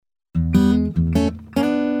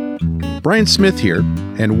Brian Smith here,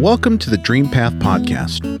 and welcome to the Dream Path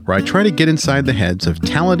Podcast, where I try to get inside the heads of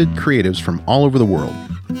talented creatives from all over the world.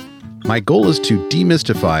 My goal is to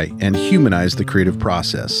demystify and humanize the creative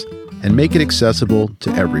process and make it accessible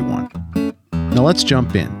to everyone. Now let's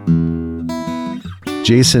jump in.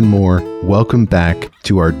 Jason Moore, welcome back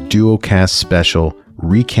to our Duocast special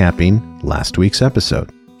recapping last week's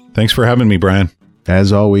episode. Thanks for having me, Brian.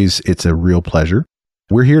 As always, it's a real pleasure.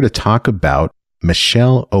 We're here to talk about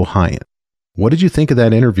Michelle Ohayon. What did you think of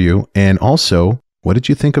that interview? And also, what did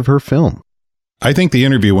you think of her film? I think the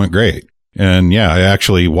interview went great. And yeah, I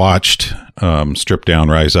actually watched Strip Down,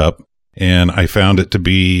 Rise Up, and I found it to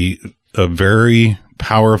be a very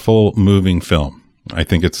powerful, moving film. I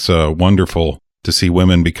think it's wonderful to see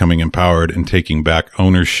women becoming empowered and taking back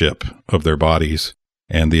ownership of their bodies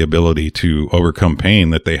and the ability to overcome pain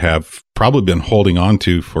that they have probably been holding on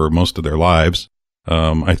to for most of their lives.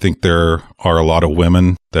 I think there are a lot of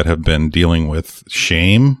women that have been dealing with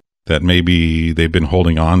shame that maybe they've been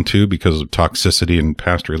holding on to because of toxicity in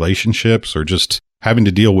past relationships, or just having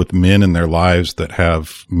to deal with men in their lives that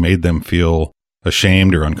have made them feel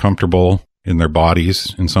ashamed or uncomfortable in their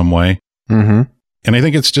bodies in some way. Mm-hmm. And I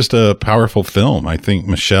think it's just a powerful film. I think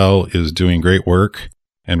Michelle is doing great work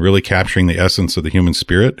and really capturing the essence of the human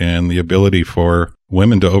spirit and the ability for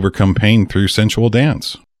women to overcome pain through sensual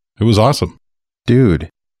dance. It was awesome. Dude,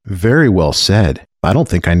 very well said. I don't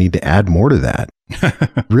think I need to add more to that.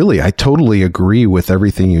 Really, I totally agree with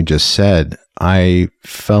everything you just said. I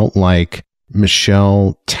felt like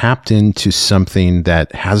Michelle tapped into something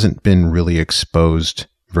that hasn't been really exposed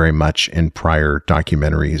very much in prior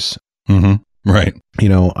documentaries. Mm-hmm. Right. You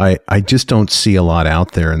know, I just don't see a lot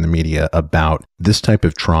out there in the media about this type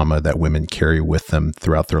of trauma that women carry with them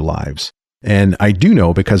throughout their lives. And I do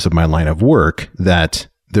know, because of my line of work, that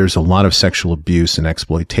there's a lot of sexual abuse and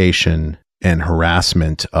exploitation and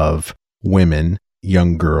harassment of women,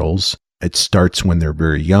 young girls. It starts when they're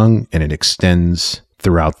very young and it extends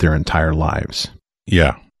throughout their entire lives.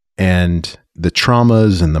 Yeah. And the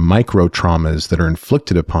traumas and the micro traumas that are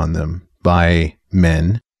inflicted upon them by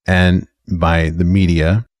men and by the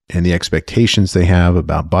media and the expectations they have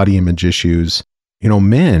about body image issues. You know,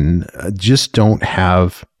 men just don't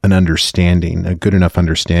have an understanding, a good enough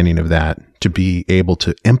understanding of that to be able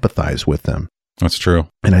to empathize with them. That's true.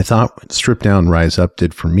 And I thought what Strip Down, Rise Up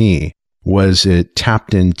did for me was it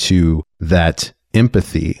tapped into that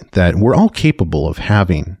empathy that we're all capable of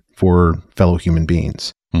having for fellow human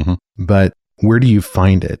beings. Mm-hmm. But where do you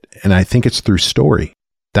find it? And I think it's through story.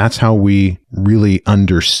 That's how we really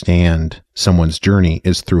understand someone's journey,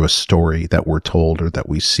 is through a story that we're told or that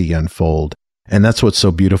we see unfold. And that's what's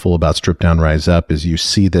so beautiful about Strip Down, Rise Up, is you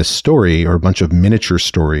see this story, or a bunch of miniature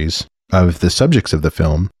stories of the subjects of the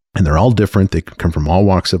film, and they're all different. They come from all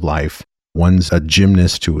walks of life. One's a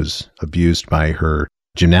gymnast who was abused by her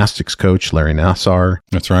gymnastics coach, Larry Nassar.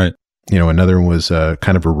 That's right. You know, another was a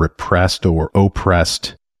kind of a repressed or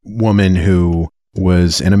oppressed woman who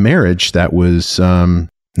was in a marriage that was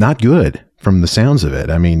not good from the sounds of it.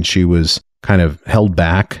 I mean, she was kind of held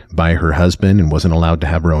back by her husband and wasn't allowed to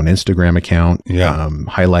have her own Instagram account,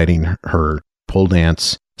 highlighting her pole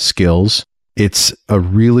dance skills. It's a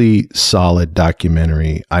really solid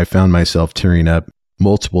documentary. I found myself tearing up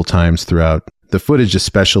multiple times throughout the footage,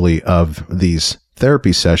 especially of these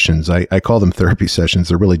therapy sessions. I call them therapy sessions.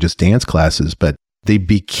 They're really just dance classes, but they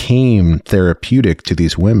became therapeutic to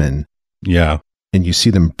these women. Yeah. And you see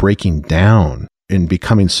them breaking down and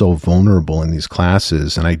becoming so vulnerable in these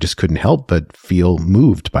classes. And I just couldn't help but feel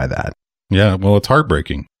moved by that. Yeah. Well, it's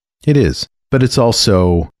heartbreaking. It is. But it's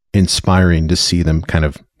also inspiring to see them kind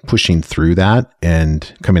of pushing through that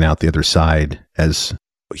and coming out the other side as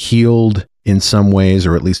healed in some ways,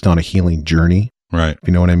 or at least on a healing journey. Right. If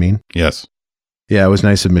you know what I mean? Yes. Yeah, it was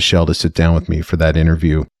nice of Michelle to sit down with me for that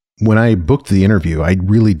interview. When I booked the interview, I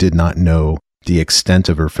really did not know the extent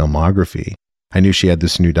of her filmography. I knew she had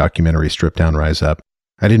this new documentary, Strip Down, Rise Up.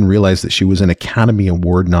 I didn't realize that she was an Academy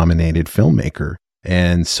Award nominated filmmaker.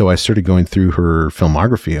 And so I started going through her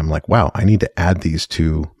filmography. I'm like, wow, I need to add these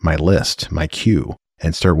to my list, my queue,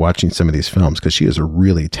 and start watching some of these films, because she is a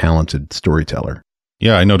really talented storyteller.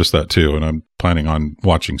 Yeah, I noticed that too. And I'm planning on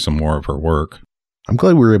watching some more of her work. I'm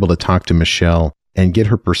glad we were able to talk to Michelle and get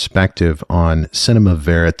her perspective on cinema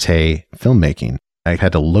verite filmmaking. I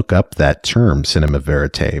had to look up that term, cinema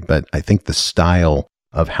verite, but I think the style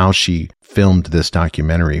of how she filmed this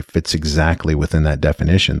documentary fits exactly within that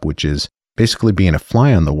definition, which is basically being a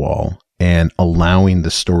fly on the wall and allowing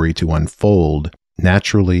the story to unfold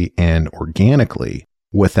naturally and organically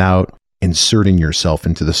without inserting yourself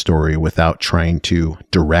into the story, without trying to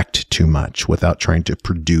direct too much, without trying to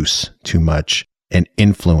produce too much and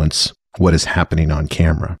influence what is happening on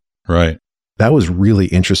camera. Right. That was really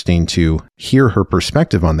interesting to hear her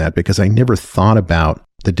perspective on that, because I never thought about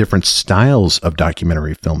the different styles of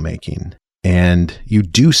documentary filmmaking. And you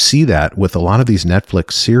do see that with a lot of these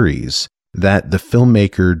Netflix series, that the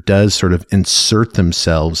filmmaker does sort of insert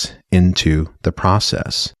themselves into the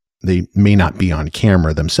process. They may not be on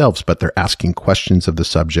camera themselves, but they're asking questions of the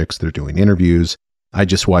subjects. They're doing interviews. I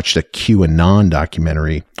just watched a QAnon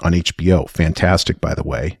documentary on HBO. Fantastic, by the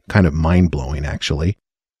way. Kind of mind-blowing, actually.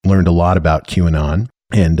 Learned a lot about QAnon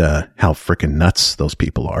and how freaking nuts those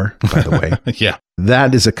people are, by the way. Yeah.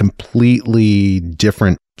 That is a completely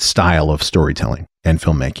different style of storytelling and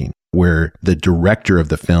filmmaking, where the director of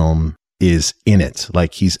the film is in it.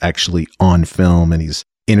 Like, he's actually on film and he's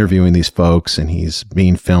interviewing these folks, and he's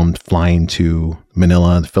being filmed flying to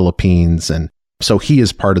Manila, the Philippines. And so he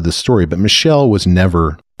is part of the story. But Michelle was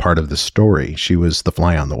never part of the story. She was the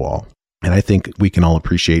fly on the wall. And I think we can all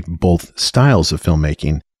appreciate both styles of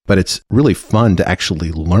filmmaking, but it's really fun to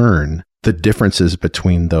actually learn the differences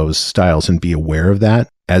between those styles and be aware of that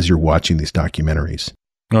as you're watching these documentaries.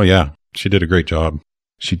 Oh, yeah. She did a great job.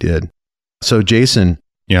 She did. So, Jason,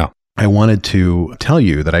 Yeah. I wanted to tell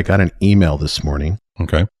you that I got an email this morning,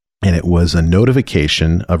 Okay. and it was a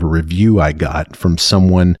notification of a review I got from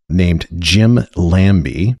someone named Jim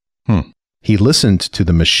Lambie. He listened to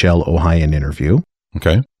the Michelle Ohayon interview.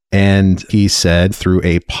 Okay. And he said, through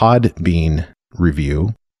a Podbean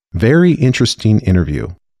review, very interesting interview.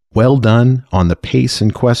 Well done on the pace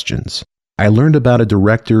and questions. I learned about a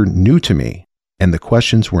director new to me, and the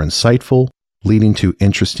questions were insightful, leading to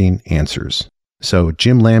interesting answers. So,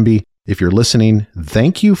 Jim Lambie, if you're listening,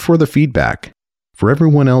 thank you for the feedback. For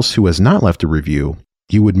everyone else who has not left a review,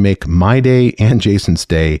 you would make my day and Jason's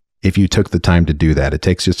day if you took the time to do that. It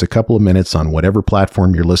takes just a couple of minutes on whatever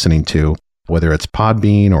platform you're listening to, whether it's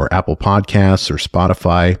Podbean or Apple Podcasts or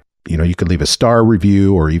Spotify. You know, you could leave a star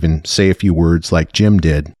review or even say a few words like Jim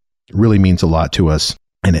did. It really means a lot to us,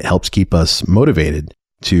 and it helps keep us motivated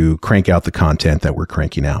to crank out the content that we're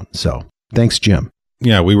cranking out. So thanks, Jim.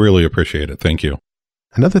 Yeah, we really appreciate it. Thank you.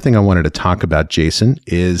 Another thing I wanted to talk about, Jason,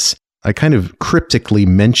 is I kind of cryptically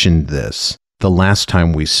mentioned this the last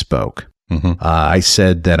time we spoke. I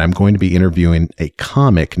said that I'm going to be interviewing a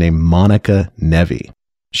comic named Monica Nevi.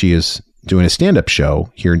 She is doing a stand-up show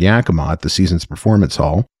here in Yakima at the Seasons Performance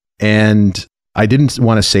Hall. And I didn't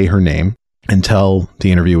want to say her name until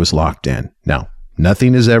the interview was locked in. Now,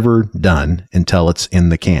 nothing is ever done until it's in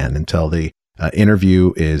the can, until the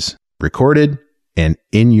interview is recorded and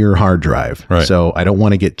in your hard drive. Right. So I don't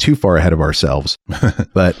want to get too far ahead of ourselves.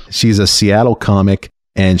 But she's a Seattle comic,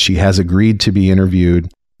 and she has agreed to be interviewed.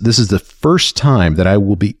 This is the first time that I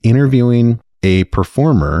will be interviewing a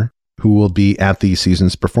performer who will be at the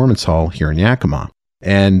Seasons Performance Hall here in Yakima.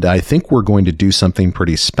 And I think we're going to do something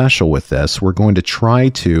pretty special with this. We're going to try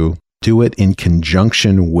to do it in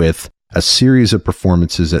conjunction with a series of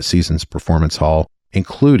performances at Seasons Performance Hall,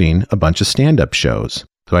 including a bunch of stand-up shows.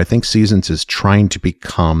 So I think Seasons is trying to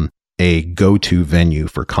become a go-to venue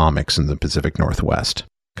for comics in the Pacific Northwest,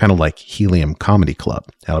 kind of like Helium Comedy Club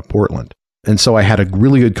out of Portland. And so I had a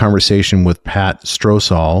really good conversation with Pat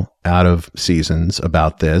Strosahl out of Seasons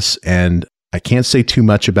about this, and I can't say too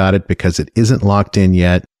much about it because it isn't locked in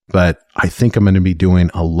yet, but I think I'm going to be doing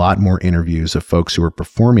a lot more interviews of folks who are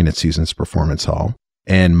performing at Seasons Performance Hall,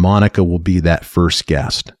 and Monica will be that first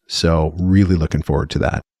guest. So really looking forward to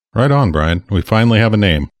that. Right on, Brian. We finally have a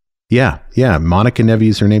name. Yeah. Monica Nevi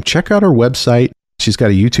is her name. Check out her website. She's got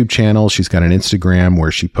a YouTube channel. She's got an Instagram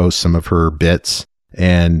where she posts some of her bits.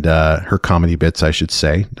 And her comedy bits, I should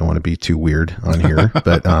say. Don't want to be too weird on here,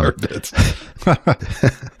 but Her bits.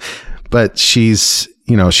 but she's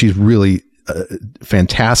really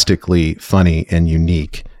fantastically funny and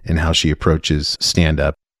unique in how she approaches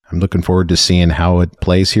stand-up. I'm looking forward to seeing how it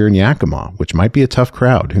plays here in Yakima, which might be a tough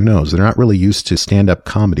crowd. Who knows? They're not really used to stand-up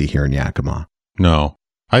comedy here in Yakima. No,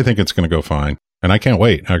 I think it's going to go fine. And I can't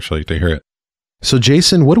wait, actually, to hear it. So,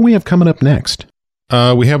 Jason, what do we have coming up next?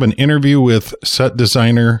 We have an interview with set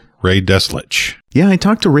designer Ray Deslich. Yeah, I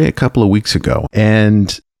talked to Ray a couple of weeks ago,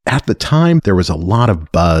 and at the time, there was a lot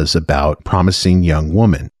of buzz about Promising Young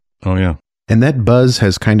Woman. Oh, yeah. And that buzz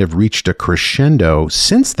has kind of reached a crescendo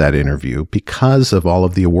since that interview because of all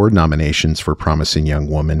of the award nominations for Promising Young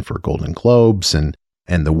Woman for Golden Globes and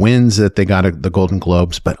the wins that they got at the Golden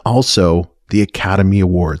Globes, but also the Academy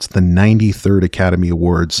Awards. The 93rd Academy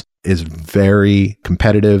Awards is very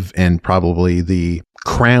competitive and probably the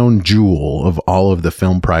crown jewel of all of the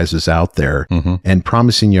film prizes out there. And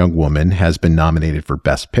Promising Young Woman has been nominated for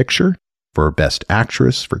Best Picture, for Best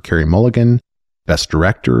Actress for Carey Mulligan, Best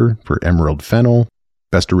Director for Emerald Fennell,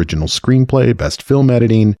 Best Original Screenplay, Best Film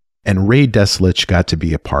Editing, And Ray Deslich got to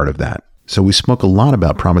be a part of that. So we spoke a lot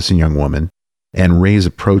about Promising Young Woman and Ray's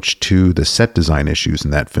approach to the set design issues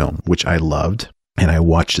in that film, which I loved. And I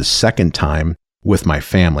watched a second time with my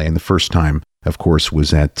family. And the first time, of course,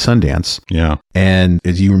 was at Sundance. Yeah. And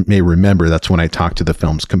as you may remember, that's when I talked to the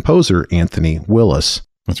film's composer, Anthony Willis.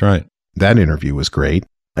 That's right. That interview was great.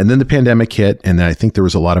 And then the pandemic hit, and I think there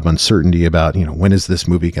was a lot of uncertainty about, when is this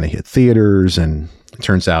movie going to hit theaters? And it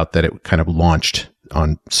turns out that it kind of launched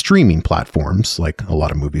on streaming platforms, like a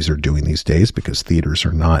lot of movies are doing these days, because theaters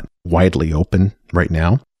are not widely open right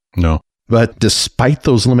now. No. But despite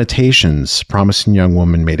those limitations, Promising Young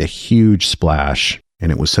Woman made a huge splash, and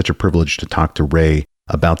it was such a privilege to talk to Ray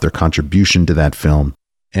about their contribution to that film.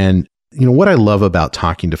 And what I love about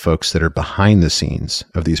talking to folks that are behind the scenes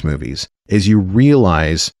of these movies is you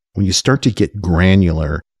realize when you start to get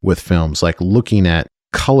granular with films, like looking at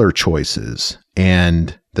color choices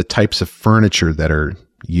and the types of furniture that are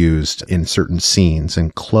used in certain scenes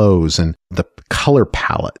and clothes and the color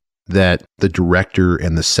palette that the director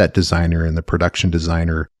and the set designer and the production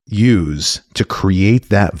designer use to create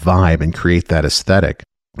that vibe and create that aesthetic,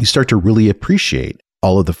 you start to really appreciate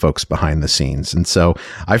all of the folks behind the scenes. And so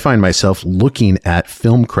I find myself looking at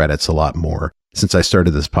film credits a lot more since I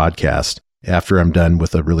started this podcast. After I'm done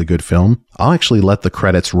with a really good film, I'll actually let the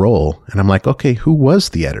credits roll. And I'm like, okay, who was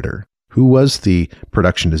the editor? Who was the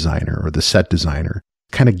production designer or the set designer?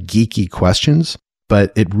 Kind of geeky questions,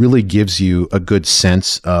 but it really gives you a good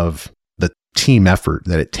sense of the team effort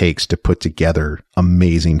that it takes to put together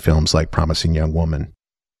amazing films like Promising Young Woman.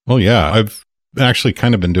 Well, yeah, I've actually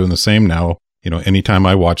kind of been doing the same now. Anytime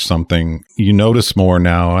I watch something, you notice more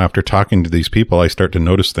now. After talking to these people, I start to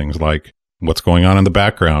notice things like what's going on in the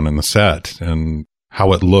background and the set and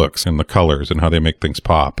how it looks and the colors and how they make things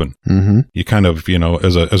pop. And you kind of,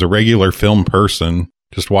 as a regular film person,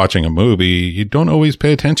 just watching a movie, you don't always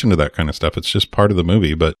pay attention to that kind of stuff. It's just part of the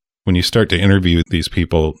movie. But when you start to interview these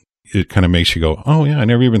people, it kind of makes you go, oh yeah, I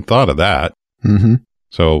never even thought of that.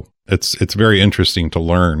 So it's very interesting to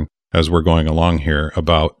learn as we're going along here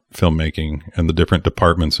about filmmaking and the different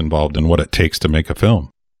departments involved and what it takes to make a film.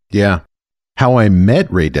 Yeah. How I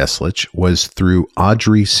met Ray Deslich was through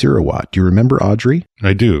Audrey Sirawat. Do you remember Audrey?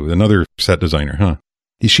 I do. Another set designer, huh?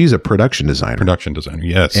 She's a production designer. Production designer,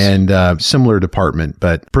 yes. And similar department,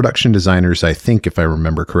 but production designers, I think, if I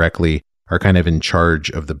remember correctly, are kind of in charge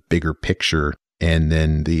of the bigger picture. And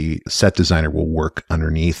then the set designer will work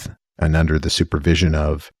underneath and under the supervision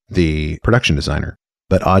of the production designer.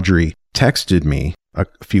 But Audrey texted me a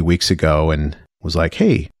few weeks ago and was like,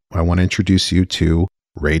 hey, I want to introduce you to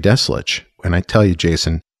Ray Deslich. And I tell you,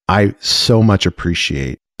 Jason, I so much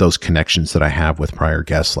appreciate those connections that I have with prior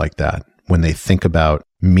guests like that. When they think about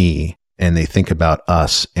me and they think about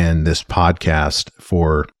us and this podcast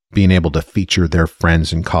for being able to feature their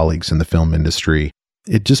friends and colleagues in the film industry,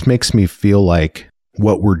 it just makes me feel like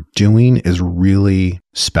what we're doing is really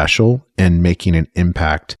special and making an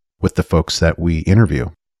impact with the folks that we interview.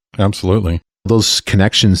 Absolutely. Those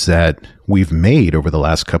connections that we've made over the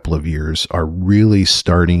last couple of years are really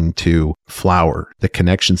starting to flower. The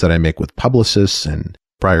connections that I make with publicists and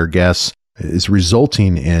prior guests is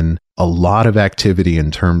resulting in a lot of activity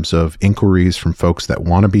in terms of inquiries from folks that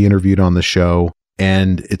want to be interviewed on the show.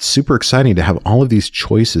 And it's super exciting to have all of these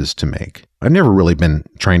choices to make. I've never really been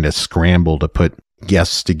trying to scramble to put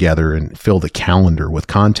guests together and fill the calendar with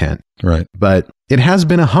content. Right. But it has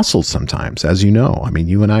been a hustle sometimes, as you know. I mean,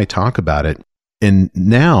 you and I talk about it. And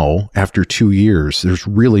now, after 2 years, there's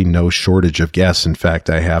really no shortage of guests. In fact,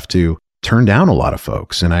 I have to turn down a lot of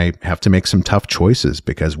folks and I have to make some tough choices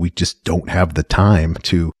because we just don't have the time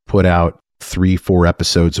to put out 3-4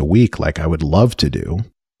 episodes a week like I would love to do.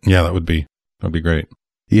 Yeah, that'd be great.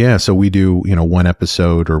 Yeah. So we do, one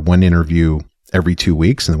episode or one interview every 2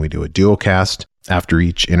 weeks, and then we do a duo cast after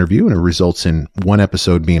each interview, and it results in one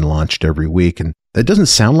episode being launched every week. And that doesn't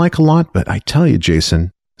sound like a lot, but I tell you,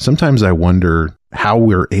 Jason, sometimes I wonder how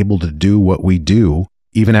we're able to do what we do,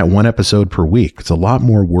 even at one episode per week. It's a lot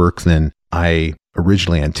more work than I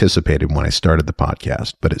originally anticipated when I started the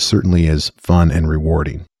podcast, but it certainly is fun and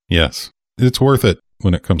rewarding. Yes. It's worth it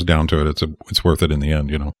when it comes down to it. It's worth it in the end,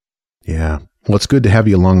 Yeah. Well, it's good to have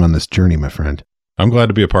you along on this journey, my friend. I'm glad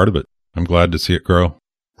to be a part of it. I'm glad to see it grow.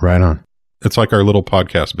 Right on. It's like our little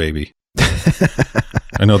podcast baby.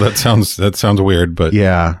 I know that sounds weird, but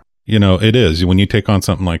yeah, it is. When you take on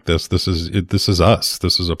something like this, this is us.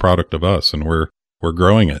 This is a product of us, and we're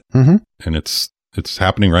growing it, and it's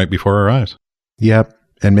happening right before our eyes. Yep,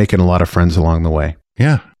 and making a lot of friends along the way.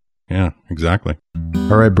 Yeah, exactly.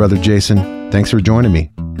 All right, brother Jason, thanks for joining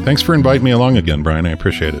me. Thanks for inviting me along again, Brian. I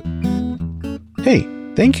appreciate it. Hey,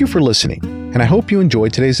 thank you for listening. and I hope you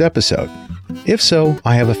enjoyed today's episode. If so,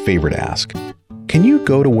 I have a favor to ask. Can you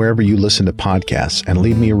go to wherever you listen to podcasts and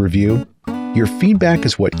leave me a review? Your feedback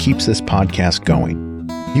is what keeps this podcast going.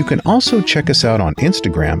 You can also check us out on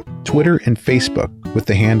Instagram, Twitter, and Facebook with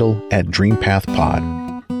the handle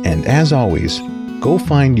 @DreamPathPod. And as always, go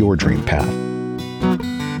find your dream path.